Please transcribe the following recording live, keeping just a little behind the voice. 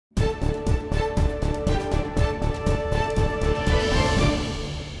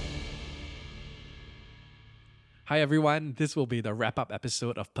Hi everyone, this will be the wrap-up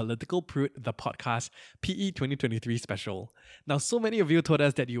episode of Political Prude, the podcast PE2023 special. Now, so many of you told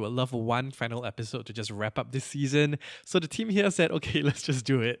us that you would love one final episode to just wrap up this season, so the team here said, okay, let's just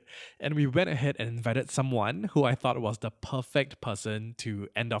do it. And we went ahead and invited someone who I thought was the perfect person to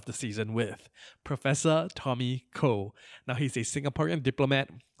end off the season with, Professor Tommy Koh. Now, he's a Singaporean diplomat,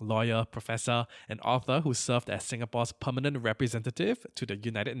 lawyer, professor, and author who served as Singapore's permanent representative to the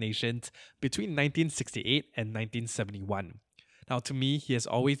United Nations between 1968 and 1971. Now, to me, he has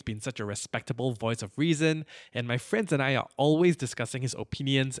always been such a respectable voice of reason, and my friends and I are always discussing his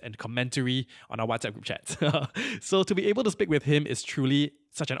opinions and commentary on our WhatsApp group chats. So to be able to speak with him is truly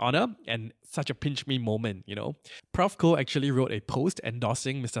such an honor and such a pinch me moment, you know. Prof Koh actually wrote a post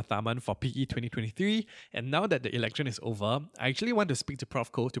endorsing Mr. Tharman for PE 2023, and now that the election is over, I actually want to speak to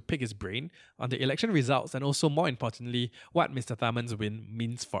Prof Koh to pick his brain on the election results and also, more importantly, what Mr. Tharman's win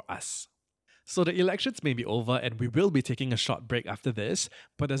means for us. So the elections may be over and we will be taking a short break after this,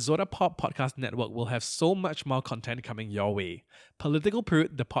 but the Zoda Pop Podcast Network will have so much more content coming your way. Political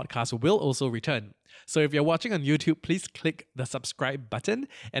Prude, the podcast, will also return. So if you're watching on YouTube, please click the subscribe button,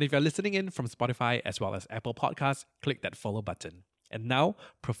 and if you're listening in from Spotify as well as Apple Podcasts, click that follow button. And now,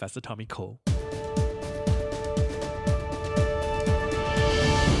 Professor Tommy Koh.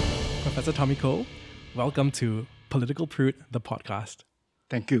 Professor Tommy Koh, welcome to Political Prude, the podcast.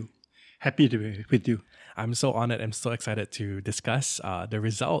 Thank you. Happy to be with you. I'm so honored. I'm so excited to discuss the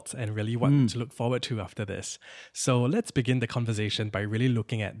results and really what to look forward to after this. So let's begin the conversation by really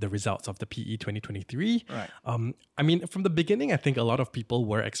looking at the results of the PE 2023. Right. I mean, from the beginning, I think a lot of people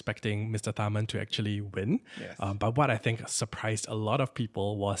were expecting Mr. Tharman to actually win. Yes. But what I think surprised a lot of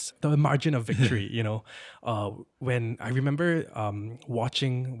people was the margin of victory. When I remember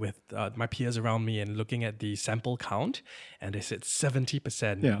watching with my peers around me and looking at the sample count, and they said 70%,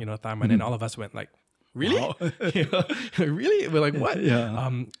 Tharman, and all of us went like, really? Wow. Really? We're like, what? Yeah.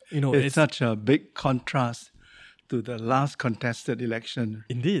 It's such a big contrast to the last contested election.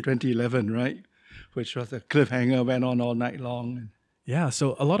 Indeed. 2011, right? Which was a cliffhanger, went on all night long. Yeah,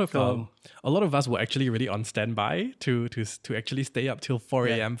 so a lot of us were actually really on standby to actually stay up till 4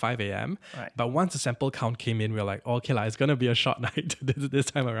 a.m., 5 a.m. Right. But once the sample count came in, we were like, okay, it's going to be a short night this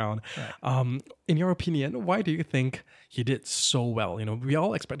time around. Right. In your opinion, why do you think he did so well? We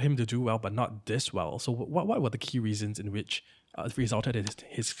all expect him to do well, but not this well. So what were the key reasons in which resulted in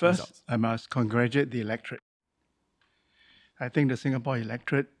his First, results? I must congratulate the electorate. I think the Singapore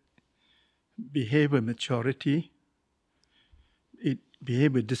electorate behaved with maturity, it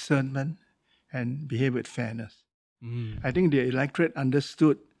behaved with discernment, and behaved with fairness. I think the electorate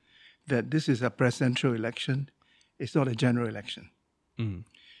understood that this is a presidential election, it's not a general election. And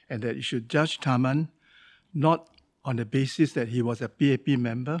that you should judge Tharman not on the basis that he was a PAP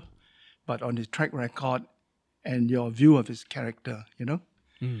member, but on his track record and your view of his character,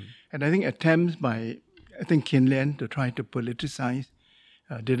 And I think attempts by, Kin Lian to try to politicize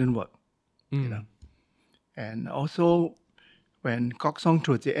didn't work, And also, when Kok Song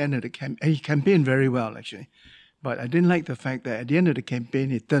towards the end of the campaign, he campaigned very well actually, but I didn't like the fact that at the end of the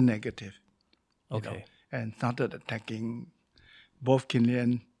campaign he turned negative, and started attacking both Kin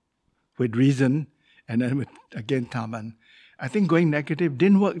Lian with reason, and then with again Tharman. I think going negative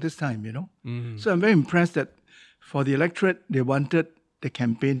didn't work this time, So I'm very impressed that for the electorate they wanted the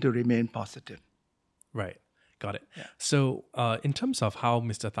campaign to remain positive. Right. Got it. Yeah. So in terms of how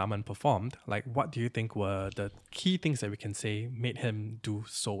Mr. Tharman performed, what do you think were the key things that we can say made him do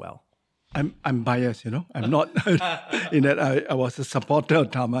so well? I'm biased, I'm not, in that I was a supporter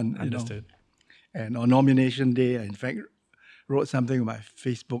of Tharman, Understood. And on nomination day, I in fact wrote something on my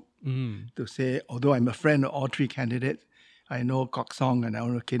Facebook to say, although I'm a friend of all three candidates, I know Kok Song and I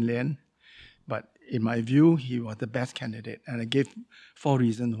know Kin Lian, but in my view, he was the best candidate. And I gave 4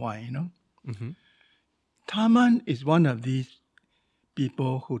 reasons why, Tharman is one of these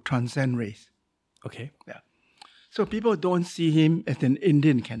people who transcend race. Okay. Yeah. So people don't see him as an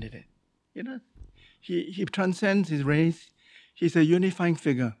Indian candidate. He transcends his race. He's a unifying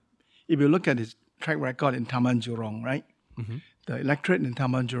figure. If you look at his track record in Taman Jurong, right? The electorate in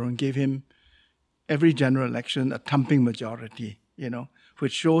Taman Jurong gave him every general election a thumping majority,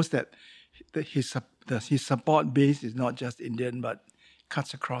 which shows that his support base is not just Indian, but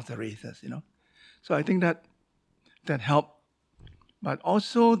cuts across the races, So I think that helped. But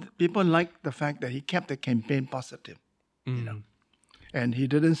also people liked the fact that he kept the campaign positive, And he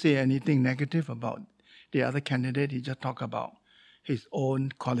didn't say anything negative about the other candidate. He just talked about his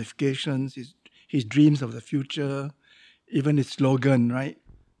own qualifications, his dreams of the future, even his slogan, right?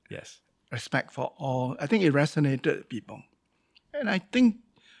 Yes. Respect for all. I think it resonated with people. And I think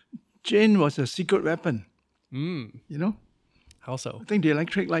Jane was a secret weapon. Mm. You know, How so? I think the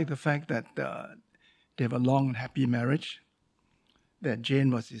electorate like the fact that they have a long and happy marriage, that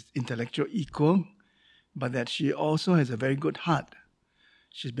Jane was his intellectual equal, but that she also has a very good heart.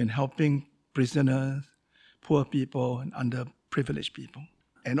 She's been helping prisoners, poor people, and underprivileged people.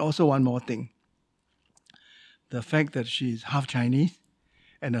 And also one more thing, the fact that she's half Chinese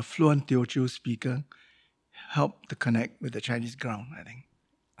and a fluent Teochew speaker helped to connect with the Chinese ground, I think.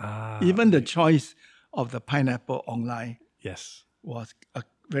 Even the choice of the pineapple online Yes. was a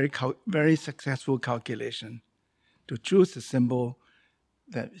very successful calculation to choose a symbol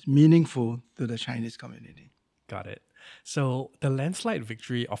that is meaningful to the Chinese community. Got it. So the landslide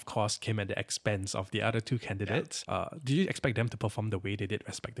victory, of course, came at the expense of the other two candidates. Did you expect them to perform the way they did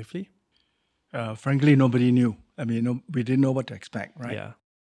respectively? Frankly, nobody knew. I mean, we didn't know what to expect, right? Yeah.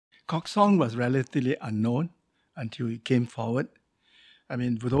 Kok Song was relatively unknown until he came forward. I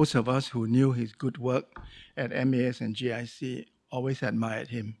mean, for those of us who knew his good work at MAS and GIC, always admired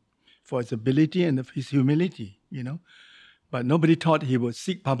him for his ability and his humility, you know. But nobody thought he would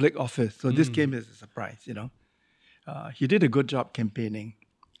seek public office. So this came as a surprise, you know. He did a good job campaigning.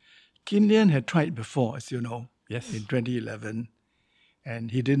 Kin Lian had tried before, as you know, Yes. in 2011,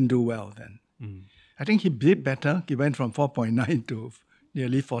 and he didn't do well then. I think he did better. He went from 4.9 to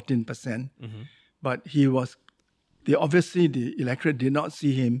nearly 14%. But he was, obviously the electorate did not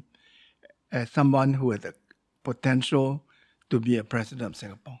see him as someone who had the potential to be a president of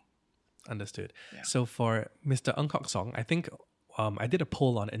Singapore. Understood. So for Mr. Ng Kok Song, I think I did a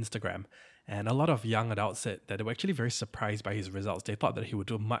poll on Instagram, and a lot of young adults said that they were actually very surprised by his results. They thought that he would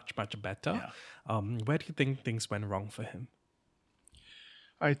do much, much better. Where do you think things went wrong for him?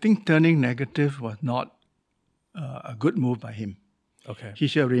 I think turning negative was not a good move by him. Okay. He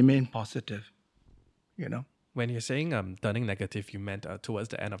should remain positive, you know. When you're saying turning negative, you meant towards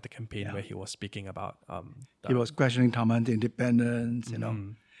the end of the campaign where he was speaking about... he was questioning Taman's independence, you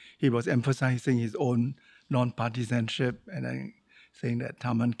know. He was emphasizing his own non-partisanship and then saying that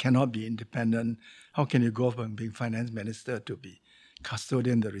Taman cannot be independent. How can you go from being finance minister to be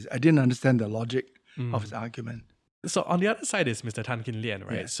custodian? I didn't understand the logic of his argument. So on the other side is Mr. Tan Kin Lian,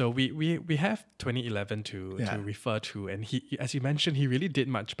 right? Yeah. So we have 2011 to refer to, and he, as you mentioned, he really did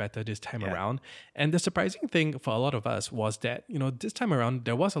much better this time around. And the surprising thing for a lot of us was that, you know, this time around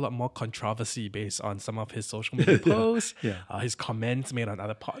there was a lot more controversy based on some of his social media posts, his comments made on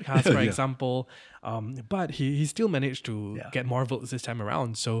other podcasts, for example. But he still managed to get more votes this time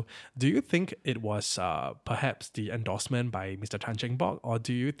around. So do you think it was perhaps the endorsement by Mr. Tan Cheng Bock, or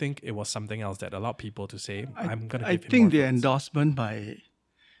do you think it was something else that allowed people to say, I'm going to I give him think more the votes? endorsement by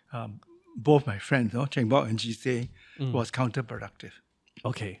both my friends, Cheng Bock and Jise, was counterproductive.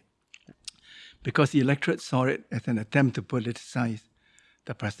 Okay. Because the electorate saw it as an attempt to politicize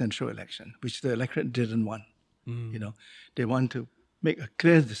the presidential election, which the electorate didn't want. You know, they want to make a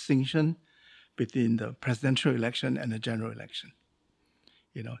clear distinction between the presidential election and the general election.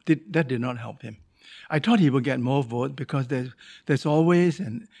 You know, that did not help him. I thought he would get more votes because there's always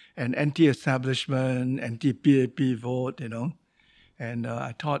an anti-establishment, anti-PAP vote, you know, and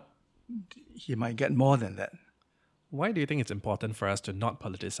I thought he might get more than that. Why do you think it's important for us to not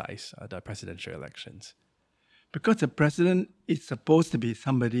politicize the presidential elections? Because the president is supposed to be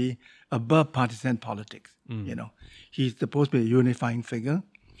somebody above partisan politics. You know, he's supposed to be a unifying figure.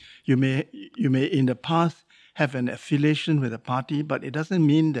 You may in the past have an affiliation with a party, but it doesn't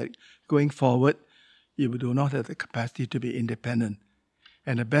mean that going forward you do not have the capacity to be independent.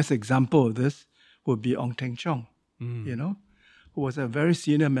 And the best example of this would be Ong Teng Cheong, you know, who was a very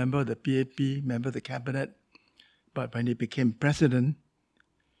senior member of the PAP, member of the cabinet. But when he became president,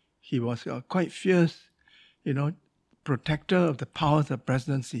 he was quite fierce, you know, protector of the powers of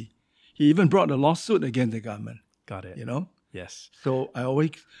presidency. He even brought a lawsuit against the government. Got it. You know? Yes. So I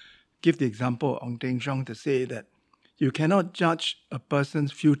always give the example of Ong Teng Cheong to say that you cannot judge a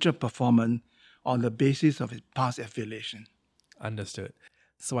person's future performance on the basis of his past affiliation. Understood.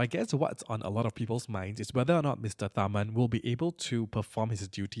 So I guess what's on a lot of people's minds is whether or not Mr. Tharman will be able to perform his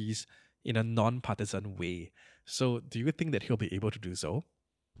duties in a non-partisan way. So do you think that he'll be able to do so?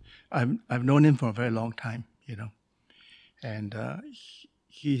 I've known him for a very long time, you know, and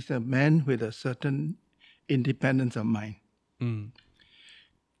he's a man with a certain independence of mind.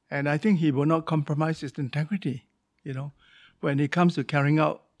 And I think he will not compromise his integrity, you know. When it comes to carrying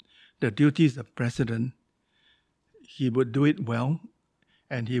out the duties of president, he would do it well,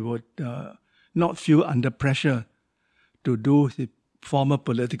 and he would not feel under pressure to do his former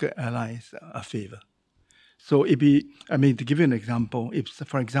political allies a favor. So to give you an example, if,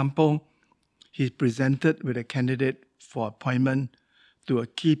 for example, he's presented with a candidate for appointment to a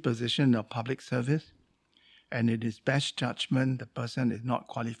key position of public service, and in his best judgment, the person is not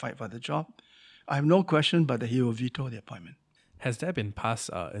qualified for the job, I have no question but that he will veto the appointment. Has there been past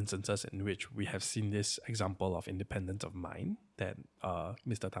instances in which we have seen this example of independence of mind that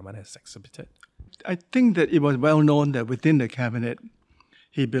Mr. Tharman has exhibited? I think that it was well known that within the cabinet,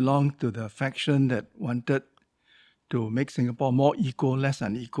 he belonged to the faction that wanted to make Singapore more equal, less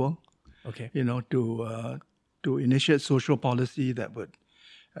unequal. Okay. To initiate social policy that would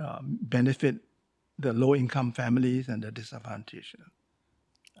benefit the low-income families and the disadvantaged.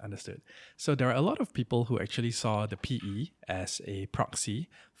 Understood. So there are a lot of people who actually saw the PE as a proxy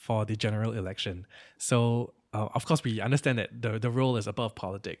for the general election. So of course, we understand that the role is above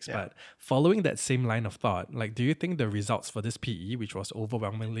politics, but following that same line of thought, like, do you think the results for this PE, which was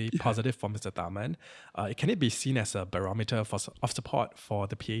overwhelmingly positive for Mr. Tharman, can it be seen as a barometer of support for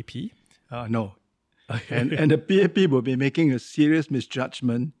the PAP? No. And the PAP will be making a serious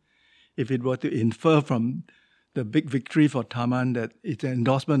misjudgment if it were to infer from the big victory for Tharman that it's an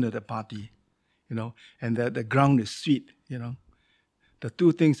endorsement of the party, and that the ground is sweet, The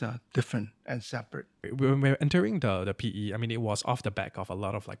two things are different and separate. When we're entering the PE, I mean, it was off the back of a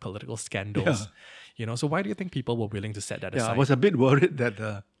lot of political scandals, So why do you think people were willing to set that aside? I was a bit worried that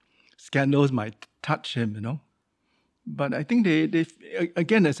the scandals might touch him, But I think they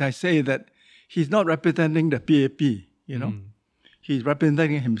again, as I say, that he's not representing the PAP, He's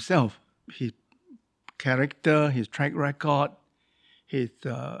representing himself, his character, his track record, his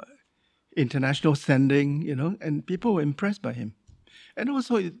international standing, and people were impressed by him. And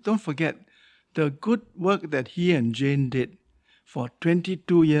also, don't forget, the good work that he and Jane did for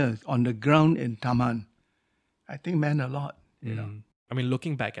 22 years on the ground in Taman, I think meant a lot, I mean,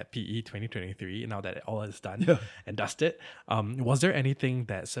 looking back at PE 2023, now that all is done and dusted, was there anything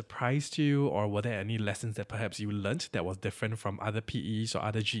that surprised you, or were there any lessons that perhaps you learned that was different from other PEs or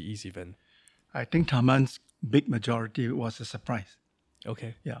other GEs even? I think Taman's big majority was a surprise.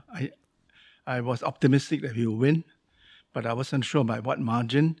 Okay. Yeah, I was optimistic that he would win, but I wasn't sure by what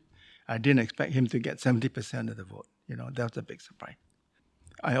margin. I didn't expect him to get 70% of the vote. That was a big surprise.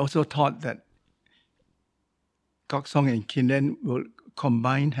 I also thought that Kok Song and Kin Nen will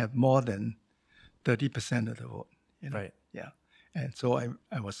combined have more than 30% of the vote. Right. Yeah. And so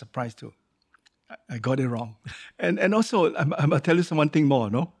I was surprised too. I got it wrong. And also, I'm going to tell you one thing more,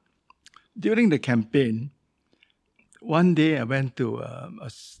 no? During the campaign, one day I went to a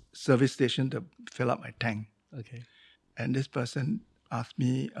service station to fill up my tank. Okay. And this person asked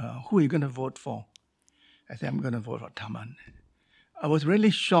me, who are you going to vote for? I said, I'm going to vote for Tharman. I was really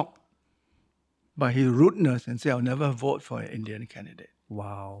shocked by his rudeness and said, I'll never vote for an Indian candidate.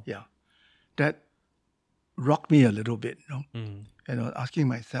 Wow. Yeah. That rocked me a little bit, Mm. And I was asking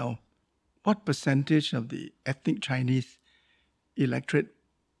myself, what percentage of the ethnic Chinese electorate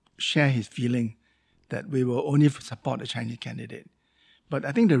share his feeling that we will only support a Chinese candidate? But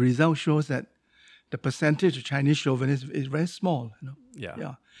I think the result shows that the percentage of Chinese chauvinists is very small.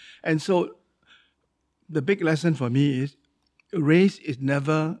 Yeah. And so the big lesson for me is race is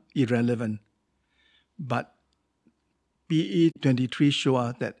never irrelevant. But PE23 show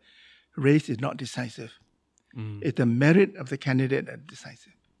us that race is not decisive. It's the merit of the candidate that's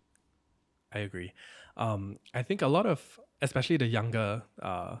decisive. I agree. I think a lot of, especially the younger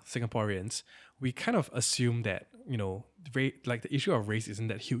Singaporeans, we kind of assume that, the issue of race isn't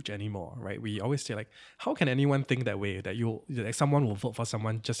that huge anymore, right? We always say, how can anyone think that way, that someone will vote for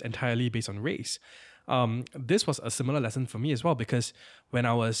someone just entirely based on race? This was a similar lesson for me as well, because when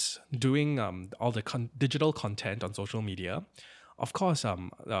I was doing all the digital content on social media, of course,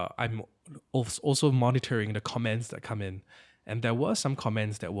 I'm also monitoring the comments that come in. And there were some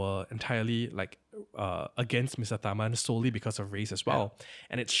comments that were entirely against Mr. Tharman solely because of race as well. Yeah.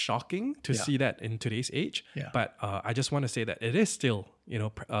 And it's shocking to see that in today's age. Yeah. But I just want to say that it is still,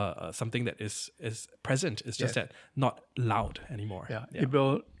 something that is present. It's just that not loud anymore. Yeah. It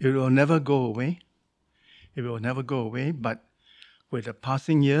will never go away. It will never go away. But with the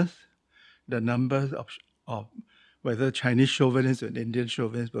passing years, the numbers of whether Chinese chauvinists or Indian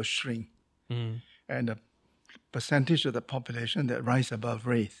chauvinists will shrink. And the percentage of the population that rise above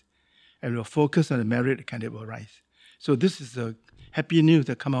race and will focus on the merit the candidate will rise. So this is the happy news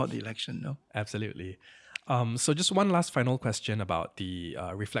that come out of the election, no? Absolutely. So just one last final question about the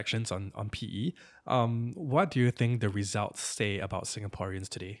reflections on PE. What do you think the results say about Singaporeans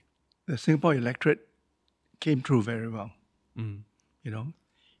today? The Singapore electorate came through very well.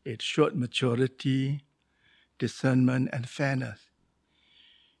 It showed maturity, discernment, and fairness.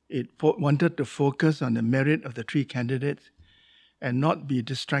 It wanted to focus on the merit of the three candidates and not be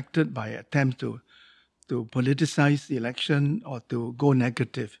distracted by attempts to politicize the election or to go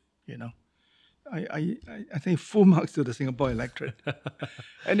negative, I think full marks to the Singapore electorate.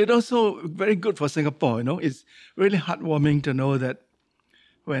 And it's also very good for Singapore, you know. It's really heartwarming to know that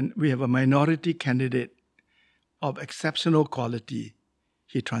when we have a minority candidate of exceptional quality,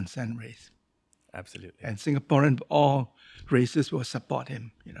 he transcends race. Absolutely. And Singaporean, all races will support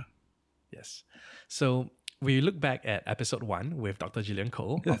him, you know. Yes. So we look back at episode 1 with Dr. Gillian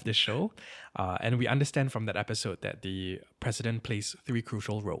Cole of this show, and we understand from that episode that the president plays 3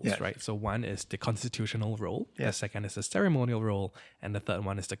 crucial roles, Yes. right? So one is the constitutional role, the Yes. second is the ceremonial role, and the third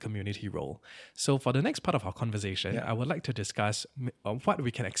one is the community role. So for the next part of our conversation, I would like to discuss what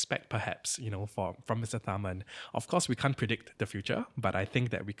we can expect perhaps, you know, from Mr. Tharman. Of course, we can't predict the future, but I think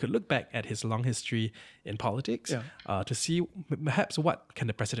that we could look back at his long history in politics to see perhaps what can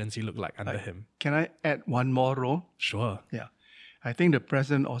the presidency look like under him. Can I add one more role? Sure. Yeah. I think the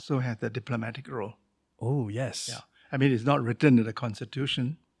president also has the diplomatic role. Oh, yes. Yeah. I mean, it's not written in the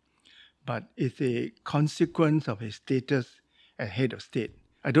Constitution, but it's a consequence of his status as head of state.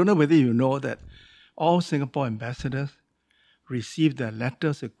 I don't know whether you know that all Singapore ambassadors receive their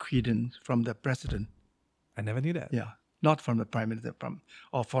letters of credence from the president. I never knew that. Yeah. Not from the prime minister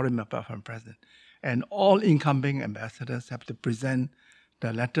or foreign member from the president. And all incoming ambassadors have to present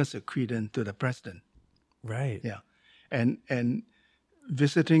the letters of credence to the president. Right. Yeah. And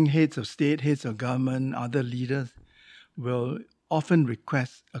visiting heads of state, heads of government, other leaders will often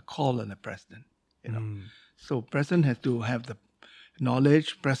request a call on the president. You know. So president has to have the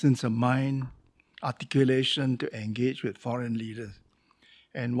knowledge, presence of mind, articulation to engage with foreign leaders.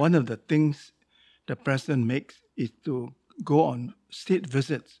 And one of the things the president makes is to go on state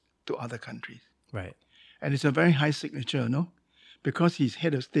visits to other countries. Right. And it's a very high signature, no? Because he's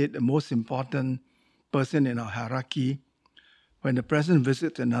head of state, the most important person in our hierarchy. When the president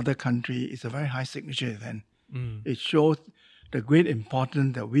visits another country, it's a very high signature event. It shows the great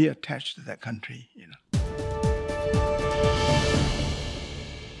importance that we attach to that country, you know.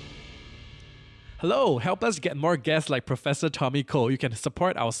 Hello, help us get more guests like Professor Tommy Koh. You can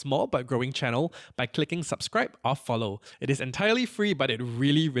support our small but growing channel by clicking subscribe or follow. It is entirely free, but it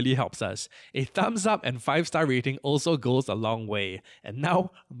really, really helps us. A thumbs up and 5-star rating also goes a long way. And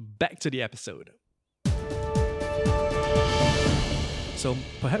now, back to the episode. So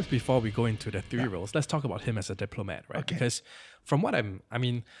perhaps before we go into the 3 roles, let's talk about him as a diplomat, right? Okay. Because from what I'm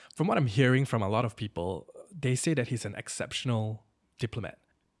hearing from a lot of people, they say that he's an exceptional diplomat.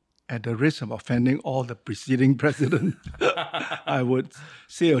 At the risk of offending all the preceding presidents, I would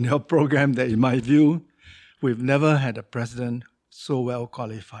say on your program that in my view, we've never had a president so well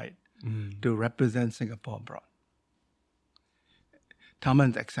qualified to represent Singapore abroad.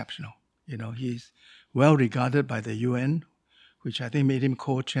 Tharman's exceptional. You know, he's well regarded by the UN, which I think made him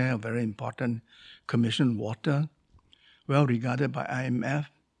co-chair of a very important commission on water, well regarded by IMF,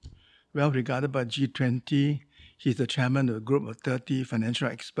 well regarded by G20. He's the chairman of a group of 30 financial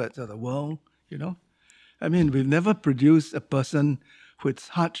experts of the world, you know. I mean, we've never produced a person with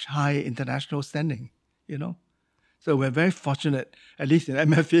such high international standing, you know. So we're very fortunate, at least in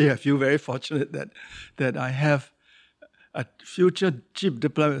MFA, I feel very fortunate that I have a future chief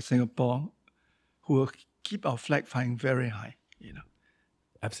diplomat of Singapore who will keep our flag flying very high, you know.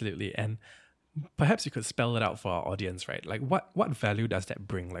 Absolutely. And perhaps you could spell it out for our audience, right? Like what value does that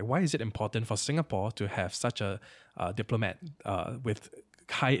bring? Like why is it important for Singapore to have such a diplomat with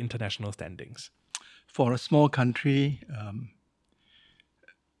high international standings? For a small country,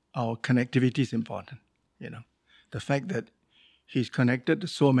 our connectivity is important, you know. The fact that he's connected to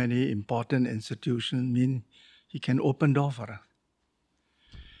so many important institutions means he can open doors for us.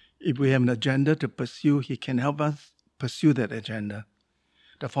 If we have an agenda to pursue, he can help us pursue that agenda.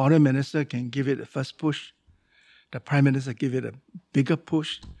 The foreign minister can give it a first push. The prime minister give it a bigger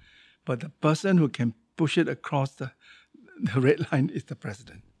push. But the person who can push it across the red line is the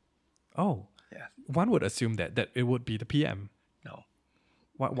president. Oh, Yes. one would assume that it would be the PM. No.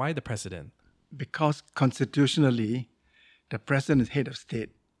 Why the president? Because constitutionally, the president is head of state.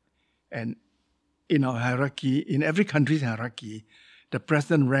 And in our hierarchy, in every country's hierarchy, the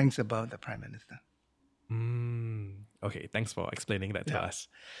president ranks above the prime minister. Okay, thanks for explaining that to us.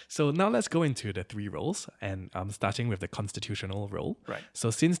 So now let's go into the 3 roles, and starting with the constitutional role. Right.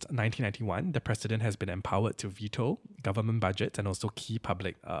 So since 1991, the president has been empowered to veto government budgets and also key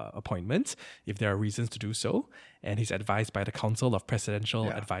public appointments if there are reasons to do so, and he's advised by the Council of Presidential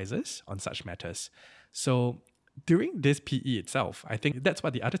Advisors on such matters. So during this PE itself, I think that's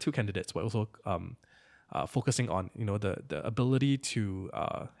what the other 2 candidates were also focusing on, you know, the ability to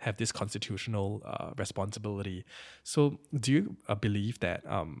have this constitutional responsibility. So do you believe that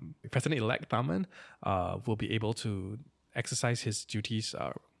President-elect Tharman will be able to exercise his duties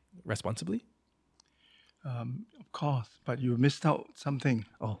responsibly? Of course, but you missed out something.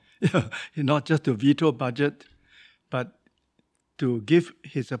 Oh, Not just to veto budget, but to give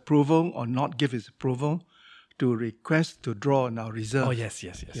his approval or not give his approval, to request to draw on our reserves. oh yes,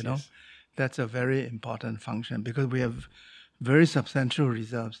 yes, yes, yes. That's a very important function because we have very substantial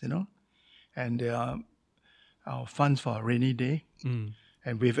reserves, and they are our funds for a rainy day.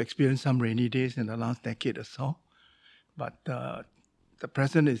 And we've experienced some rainy days in the last decade or so. But the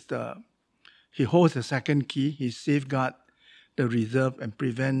president he holds the second key. He safeguards the reserve and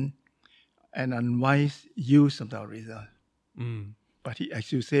prevent an unwise use of our reserve. But he,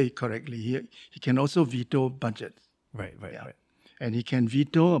 as you say correctly, he can also veto budgets. Right. And he can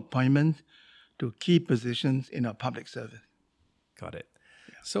veto appointments to key positions in our public service. Got it.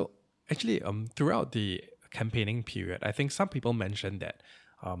 Yeah. So actually, throughout the campaigning period, I think some people mentioned that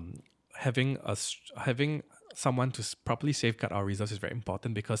having someone to properly safeguard our reserves is very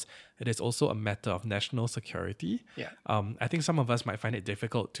important because it is also a matter of national security. Yeah. I think some of us might find it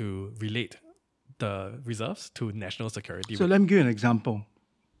difficult to relate the reserves to national security. So let me give you an example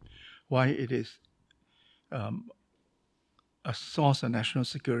why it is a source of national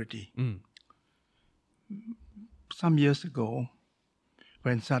security. Some years ago,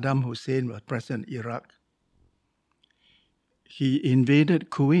 when Saddam Hussein was president of Iraq, he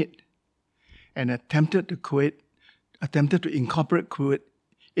invaded Kuwait and attempted to incorporate Kuwait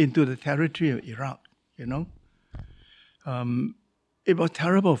into the territory of Iraq. It was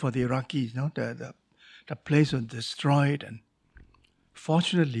terrible for the Iraqis. The place was destroyed, and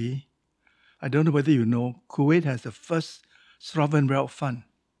fortunately, I don't know whether you know, Kuwait has the first sovereign wealth fund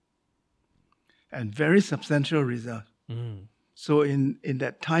and very substantial reserve. So in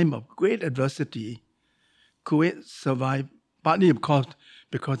that time of great adversity, Kuwait survived, partly of course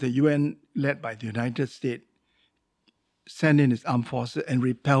because the UN, led by the United States, sent in its armed forces and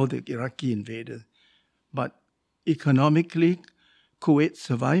repelled the Iraqi invaders. But economically, Kuwait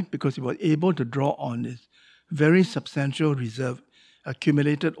survived because it was able to draw on its very substantial reserve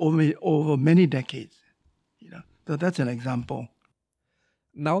accumulated over many decades. So that's an example.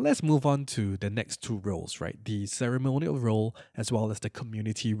 Now let's move on to the next two roles, right? The ceremonial role as well as the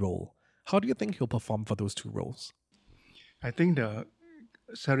community role. How do you think he'll perform for those two roles? I think the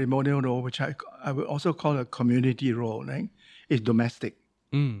ceremonial role, which I would also call a community role, right, is domestic.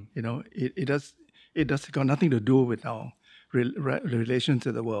 It does got nothing to do with our relations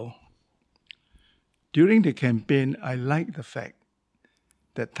to the world. During the campaign, I like the fact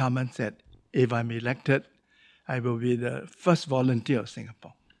that Tharman said, if I'm elected, I will be the first volunteer of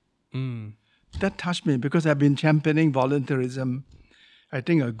Singapore. That touched me because I've been championing volunteerism. I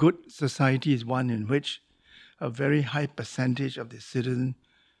think a good society is one in which a very high percentage of the citizens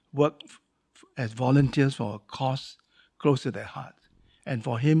work as volunteers for a cause close to their heart. And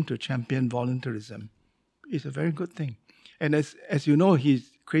for him to champion volunteerism is a very good thing. And as you know,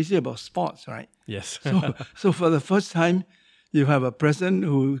 he's crazy about sports, right? Yes. So for the first time, you have a president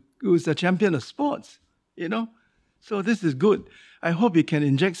who's a champion of sports, So this is good. I hope he can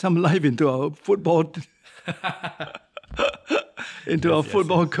inject some life into our football,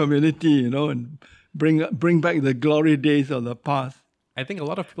 football community, and bring back the glory days of the past. I think a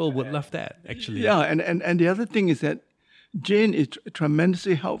lot of people would love that, actually. Yeah, and the other thing is that Jane is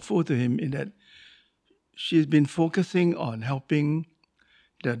tremendously helpful to him in that she's been focusing on helping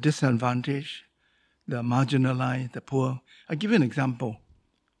the disadvantaged, the marginalized, the poor. I'll give you an example.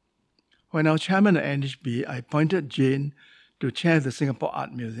 When I was chairman of NHB, I appointed Jane to chair the Singapore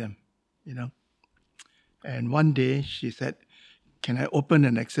Art Museum, And one day she said, can I open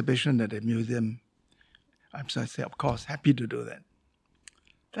an exhibition at the museum? I said, of course, happy to do that.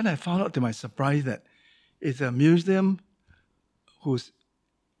 Then I found out to my surprise that it's a museum whose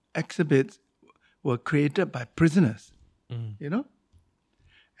exhibits were created by prisoners,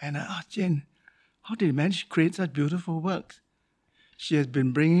 And I asked Jane, how did you manage to create such beautiful works? She has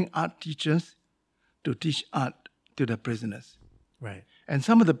been bringing art teachers to teach art to the prisoners. Right. And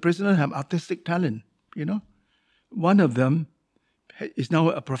some of the prisoners have artistic talent, One of them is now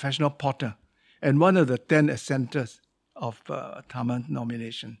a professional potter and one of the 10 assenters of Tharman's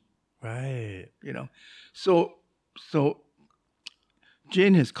nomination. Right. So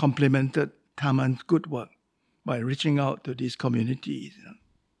Jane has complimented Tharman's good work by reaching out to these communities.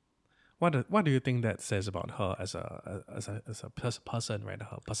 What do you think that says about her as a person, right?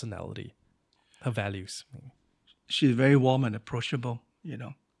 Her personality, her values. She's very warm and approachable,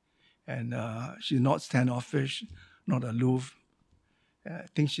 and she's not standoffish, not aloof. I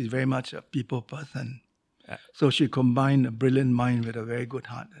think she's very much a people person. So she combined a brilliant mind with a very good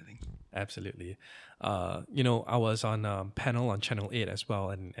heart, I think. Absolutely. I was on a panel on Channel 8 as well,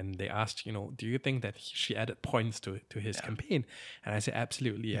 and they asked, do you think that she added points to his campaign? And I said,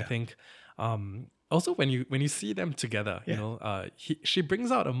 absolutely. I think also when you see them together, she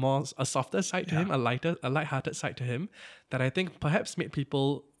brings out a softer side to him, a lighthearted side to him that I think perhaps made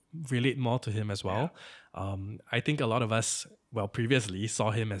people relate more to him as well. I think a lot of us, previously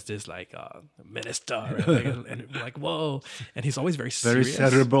saw him as this like minister, and like, whoa, and he's always very serious.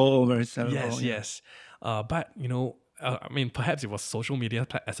 Very cerebral. Yes. But I mean, perhaps it was social media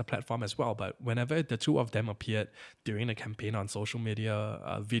as a platform as well. But whenever the two of them appeared during the campaign on social media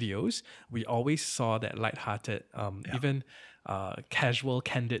videos, we always saw that lighthearted, even casual,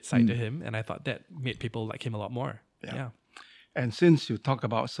 candid side to him, and I thought that made people like him a lot more. Yeah. And since you talk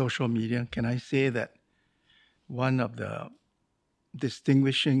about social media, can I say that one of the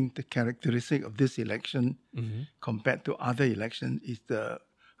distinguishing the characteristic of this election compared to other elections is the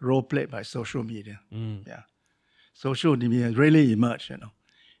role played by social media. Yeah, social media really emerged.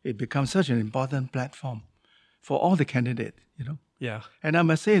 It becomes such an important platform for all the candidates. Yeah, and I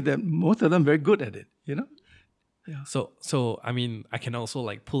must say that most of them very good at it. Yeah. So I mean, I can also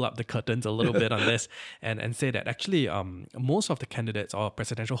like pull up the curtains a little bit on this and say that actually most of the candidates or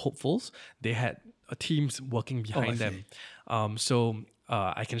presidential hopefuls, they had teams working behind them. So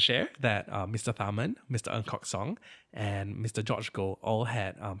I can share that Mr. Tharman, Mr. Ng Kok Song, and Mr. George Goh all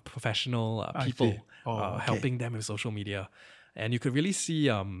had professional people helping them with social media. And you could really see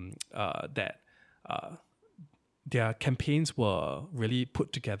that their campaigns were really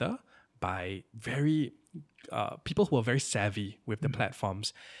put together by people who are very savvy with the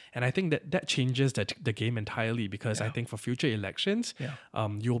platforms. And I think that changes the game entirely, because I think for future elections,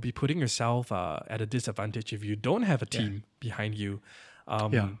 you'll be putting yourself at a disadvantage if you don't have a team behind you.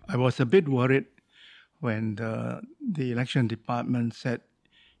 I was a bit worried when the election department said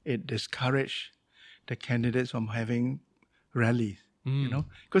it discouraged the candidates from having rallies,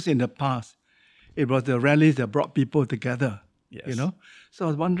 because in the past, it was the rallies that brought people together, So I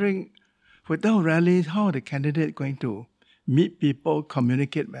was wondering, without rallies, how are the candidates going to meet people,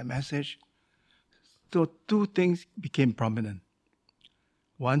 communicate by message? So two things became prominent.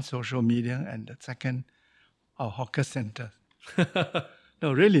 One, social media, and the second, our hawker centers.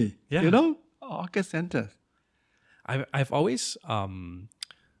 No, really, our hawker centers. I've always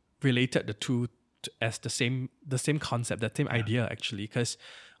related the two as the same concept, the same idea actually, because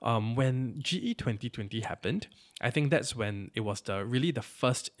when GE 2020 happened, I think that's when it was really the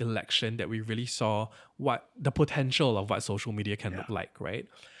first election that we really saw what the potential of what social media can look like, right?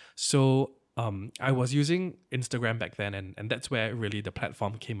 So I was using Instagram back then, and that's where really the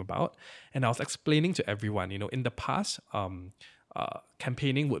platform came about. And I was explaining to everyone, in the past,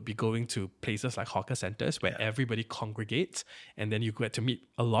 campaigning would be going to places like hawker centers where everybody congregates, and then you get to meet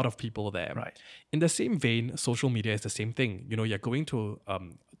a lot of people there. Right. In the same vein, social media is the same thing. You're going to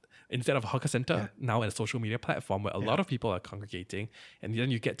instead of a hawker center, now at a social media platform where a lot of people are congregating, and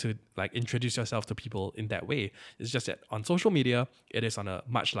then you get to like introduce yourself to people in that way. It's just that on social media, it is on a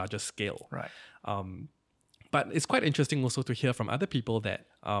much larger scale. Right. But it's quite interesting also to hear from other people that,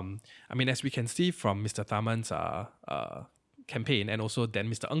 as we can see from Mr. Tharman's campaign, and also then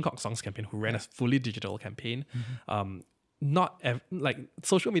Mr. Ng Kok Song's campaign, who ran a fully digital campaign,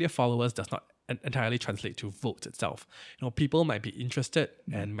 social media followers does not entirely translate to votes itself. People might be interested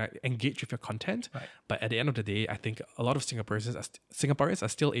and might engage with your content, but at the end of the day, I think a lot of Singaporeans are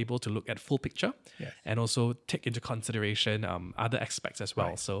still able to look at full picture and also take into consideration other aspects as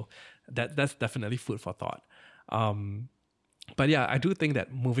well. So that's definitely food for thought. But yeah, I do think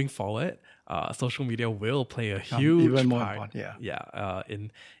that moving forward, social media will play a huge even more part.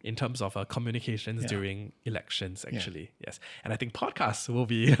 In terms of communications during elections. Actually, yes, and I think podcasts will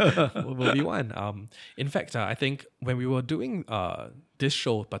be will be one. In fact, I think when we were doing this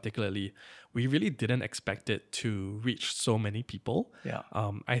show particularly, we really didn't expect it to reach so many people.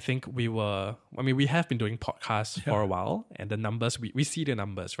 I think we have been doing podcasts for a while, and the numbers we see the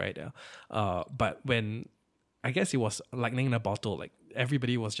numbers, right? But when I guess it was lightning in a bottle. Like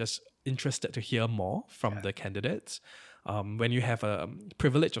everybody was just interested to hear more from the candidates. When you have a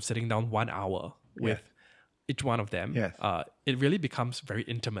privilege of sitting down 1 hour with each one of them, it really becomes very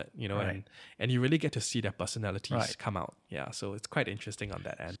intimate, and you really get to see their personalities come out. Yeah, so it's quite interesting on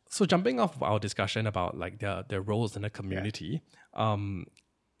that end. So jumping off our discussion about like their roles in the community,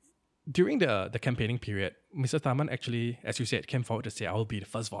 during the campaigning period, Mr. Tharman actually, as you said, came forward to say, "I will be the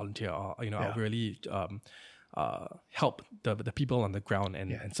first volunteer," or I'll really help the people on the ground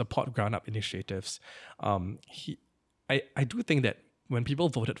and support ground up initiatives. I do think that when people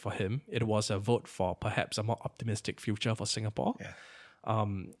voted for him, it was a vote for perhaps a more optimistic future for Singapore.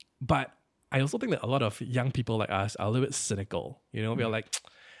 But I also think that a lot of young people like us are a little bit cynical. We're like,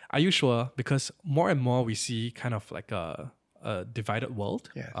 are you sure? Because more and more we see kind of like a divided world,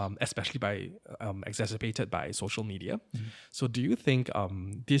 Yes. especially exacerbated by social media. So do you think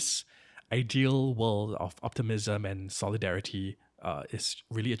this ideal world of optimism and solidarity is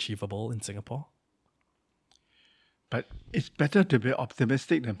really achievable in Singapore? But it's better to be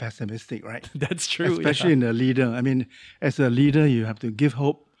optimistic than pessimistic, right? That's true. Especially in a leader. I mean, as a leader, you have to give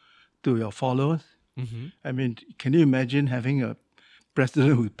hope to your followers. I mean, can you imagine having a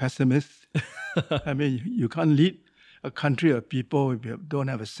president who's pessimist? I mean, you can't lead a country or people if you don't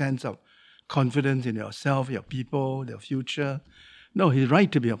have a sense of confidence in yourself, your people, their future. No, he's right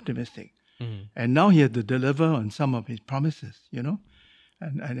to be optimistic. And now he has to deliver on some of his promises,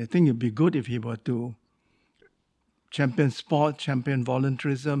 And I think it'd be good if he were to champion sport, champion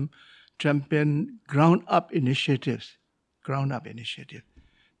volunteerism, champion ground-up initiatives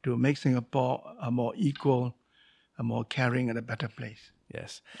to make Singapore a more equal, a more caring, and a better place.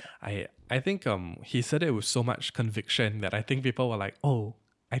 Yes. I think he said it with so much conviction that I think people were like, oh,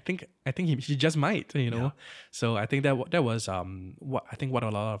 I think he just might, Yeah. So I think that was what a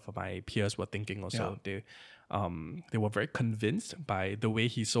lot of my peers were thinking also. Yeah. They were very convinced by the way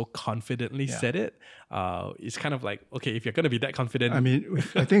he so confidently said it. It's kind of like, okay, if you're going to be that confident. I mean,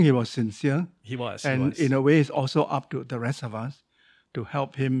 I think he was sincere. He was. And in a way, it's also up to the rest of us to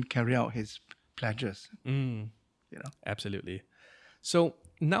help him carry out his pledges. Absolutely. So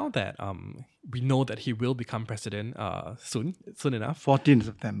now that we know that he will become president soon enough. 14th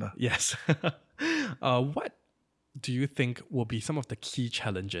September. Yes. What do you think will be some of the key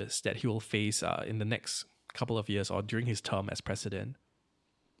challenges that he will face in the next couple of years or during his term as president?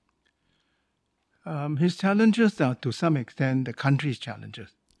 His challenges are to some extent the country's challenges.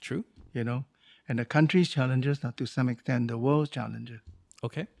 True. And the country's challenges are to some extent the world's challenges.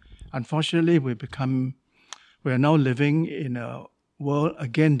 Okay. Unfortunately, we are now living in a world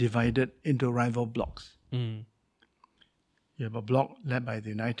again divided into rival blocs. You have a bloc led by the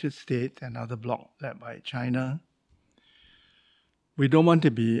United States, another bloc led by China. We don't want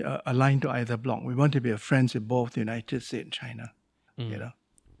to be aligned to either bloc. We want to be friends with both the United States and China.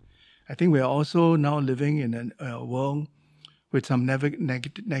 I think we are also now living in a world with some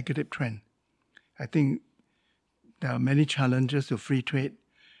negative trend. I think there are many challenges to free trade.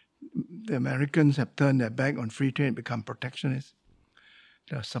 The Americans have turned their back on free trade and become protectionists.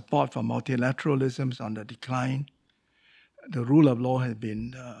 The support for multilateralism is on the decline. The rule of law has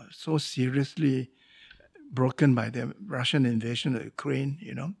been so seriously broken by the Russian invasion of Ukraine,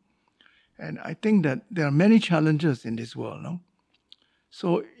 And I think that there are many challenges in this world, no?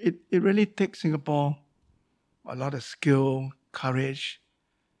 So it really takes Singapore a lot of skill, courage,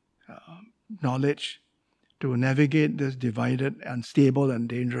 knowledge to navigate this divided, unstable, and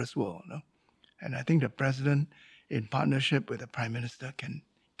dangerous world. No? And I think the president, in partnership with the prime minister, can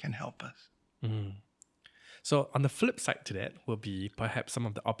help us. So on the flip side to that will be perhaps some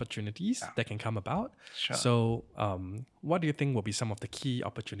of the opportunities that can come about. Sure. So what do you think will be some of the key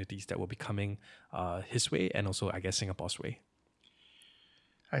opportunities that will be coming his way and also, I guess, Singapore's way?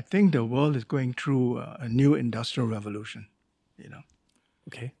 I think the world is going through a new industrial revolution.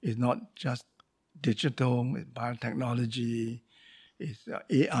 Okay. It's not just digital, it's biotechnology, it's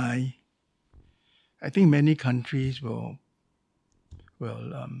AI. I think many countries will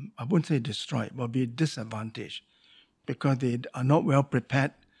I wouldn't say destroyed, will be disadvantaged because they are not well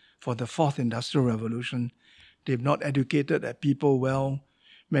prepared for the fourth industrial revolution. They've not educated their people well.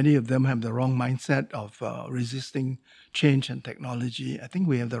 Many of them have the wrong mindset of resisting change and technology. I think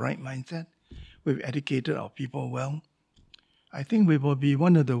we have the right mindset. We've educated our people well. I think we will be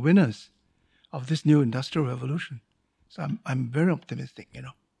one of the winners of this new industrial revolution. So I'm very optimistic, Yeah.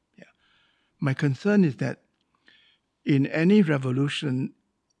 My concern is that in any revolution,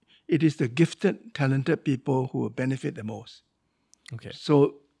 it is the gifted, talented people who will benefit the most. Okay.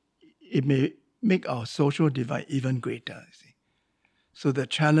 So it may make our social divide even greater, you see. So the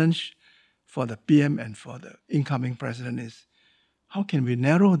challenge for the PM and for the incoming president is, how can we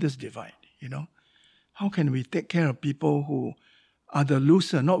narrow this divide, How can we take care of people who are the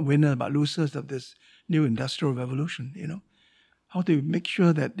loser, not winner, but losers of this new industrial revolution, How do we make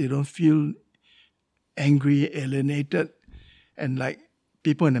sure that they don't feel angry, alienated, and like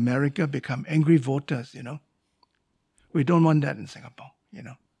people in America become angry voters, We don't want that in Singapore,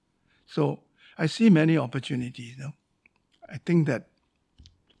 So I see many opportunities, I think that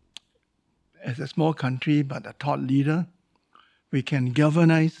as a small country, but a thought leader, we can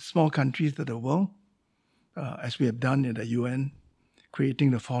galvanize small countries to the world, as we have done in the UN,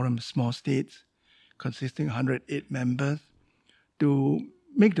 creating the Forum of Small States, consisting of 108 members, to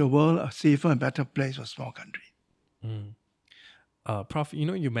make the world a safer and better place for small country. Prof,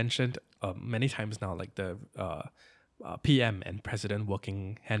 you mentioned many times now, like the PM and president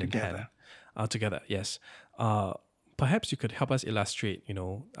working hand in hand together. Yes. Perhaps you could help us illustrate,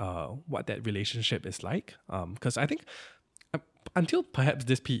 what that relationship is like. Because I think until perhaps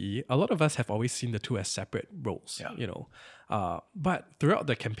this PE, a lot of us have always seen the two as separate roles, but throughout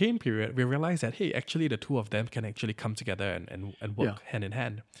the campaign period, we realized that, hey, actually the two of them can actually come together and work hand in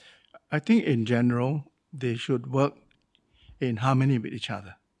hand. I think in general, they should work in harmony with each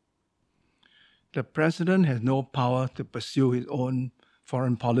other. The president has no power to pursue his own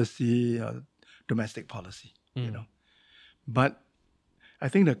foreign policy or domestic policy, But I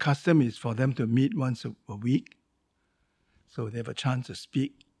think the custom is for them to meet once a week, so they have a chance to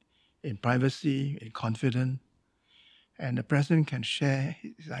speak in privacy, in confidence, and the president can share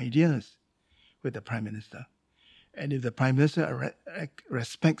his ideas with the prime minister. And if the prime minister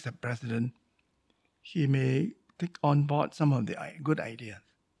respects the president, he may take on board some of the good ideas,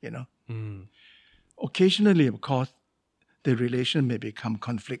 Occasionally, of course, the relation may become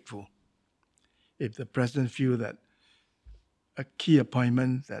conflictful. If the president feels that a key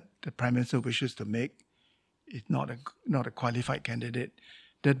appointment that the prime minister wishes to make is not a qualified candidate,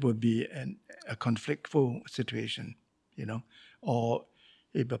 that would be a conflictful situation, Or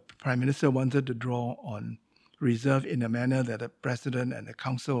if the prime minister wanted to draw on reserve in a manner that the president and the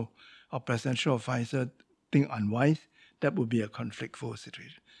council or presidential advisor think unwise, that would be a conflictful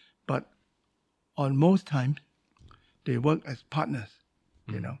situation. But on most times, they work as partners,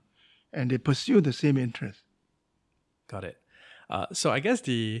 and they pursue the same interests. Got it. So I guess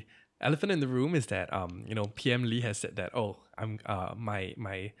the elephant in the room is that PM Lee has said that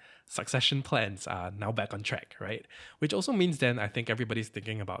my succession plans are now back on track, right? Which also means then I think everybody's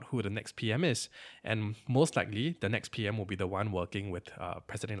thinking about who the next PM is, and most likely the next PM will be the one working with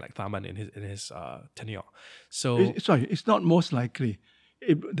President-elect Tharman in his tenure. So it's not most likely.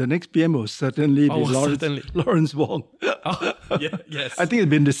 The next PM will certainly be Lawrence Wong. Yes. I think it's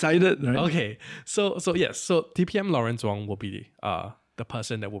been decided, right? Okay. So yes. So TPM Lawrence Wong will be the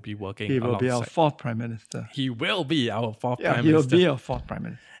person that will be working. He will be our fourth prime minister. He will be our fourth prime minister. minister. He will be our fourth prime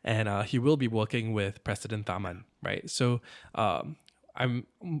minister. And he will be working with President Tharman, right? So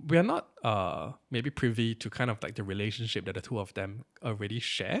we are not maybe privy to kind of like the relationship that the two of them already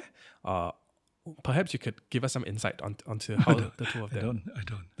share. Perhaps you could give us some insight onto how the two of them. I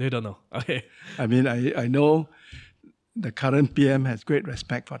don't. They don't know. Okay. I mean, I know the current PM has great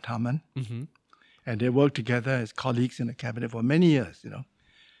respect for Tharman, and they work together as colleagues in the cabinet for many years,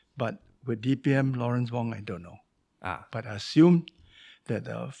 But with DPM Lawrence Wong, I don't know. But I assume that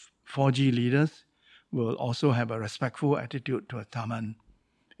the 4G leaders will also have a respectful attitude towards Tharman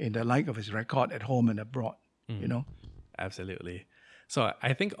in the light of his record at home and abroad, Absolutely. So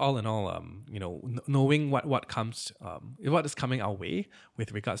I think all in all, knowing what is coming our way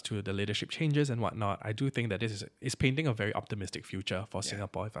with regards to the leadership changes and whatnot, I do think that this is painting a very optimistic future for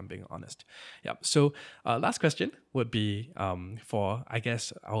Singapore, if I'm being honest. Yeah. So last question would be for, I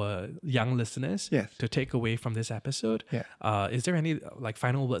guess, our young listeners to take away from this episode. Yeah. Is there any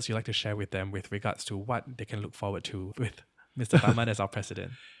final words you'd like to share with them with regards to what they can look forward to with Mr. Tharman as our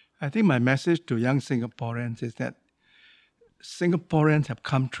president? I think my message to young Singaporeans is that Singaporeans have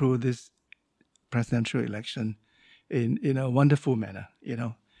come through this presidential election in a wonderful manner.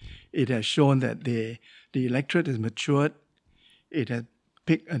 It has shown that the electorate is matured. It has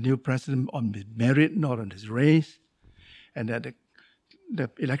picked a new president on his merit, not on his race, and that the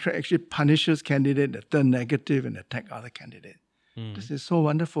electorate actually punishes candidates that turn negative and attack other candidates. This is so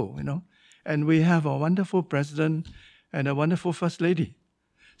wonderful, And we have a wonderful president and a wonderful first lady,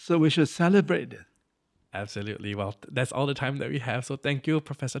 so we should celebrate this. Absolutely. Well, that's all the time that we have. So thank you,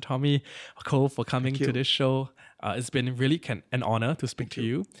 Professor Tommy Cole, for coming to this show. It's been really an honor to speak to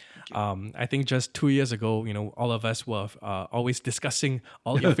you. I think just 2 years ago, all of us were always discussing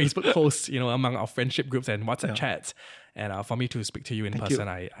all your Facebook posts, among our friendship groups and WhatsApp chats. And for me to speak to you in person,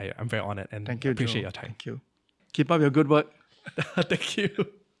 I'm very honored and appreciate your time. Thank you. Keep up your good work. Thank you.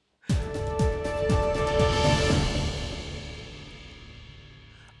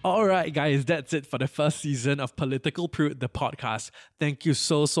 All right, guys, that's it for the first season of Political Prude, the podcast. Thank you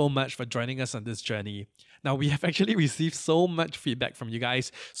so much for joining us on this journey. Now, we have actually received so much feedback from you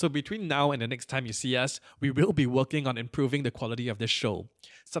guys, so between now and the next time you see us, we will be working on improving the quality of this show.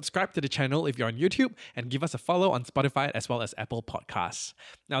 Subscribe to the channel if you're on YouTube, and give us a follow on Spotify as well as Apple Podcasts.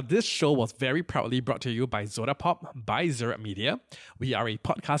 Now, this show was very proudly brought to you by Zodapop by Zurab Media. We are a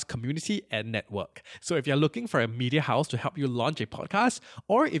podcast community and network. So if you're looking for a media house to help you launch a podcast,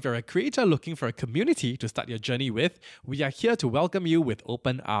 or if you're a creator looking for a community to start your journey with, we are here to welcome you with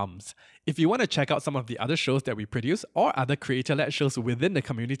open arms. If you want to check out some of the other shows that we produce or other creator-led shows within the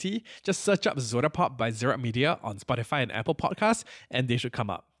community, just search up Zodapop by Zurab Media on Spotify and Apple Podcasts, and they should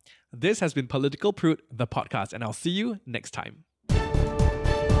come up. This has been Political Prude, the podcast, and I'll see you next time.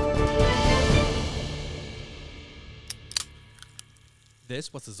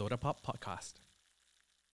 This was the Zodapop podcast.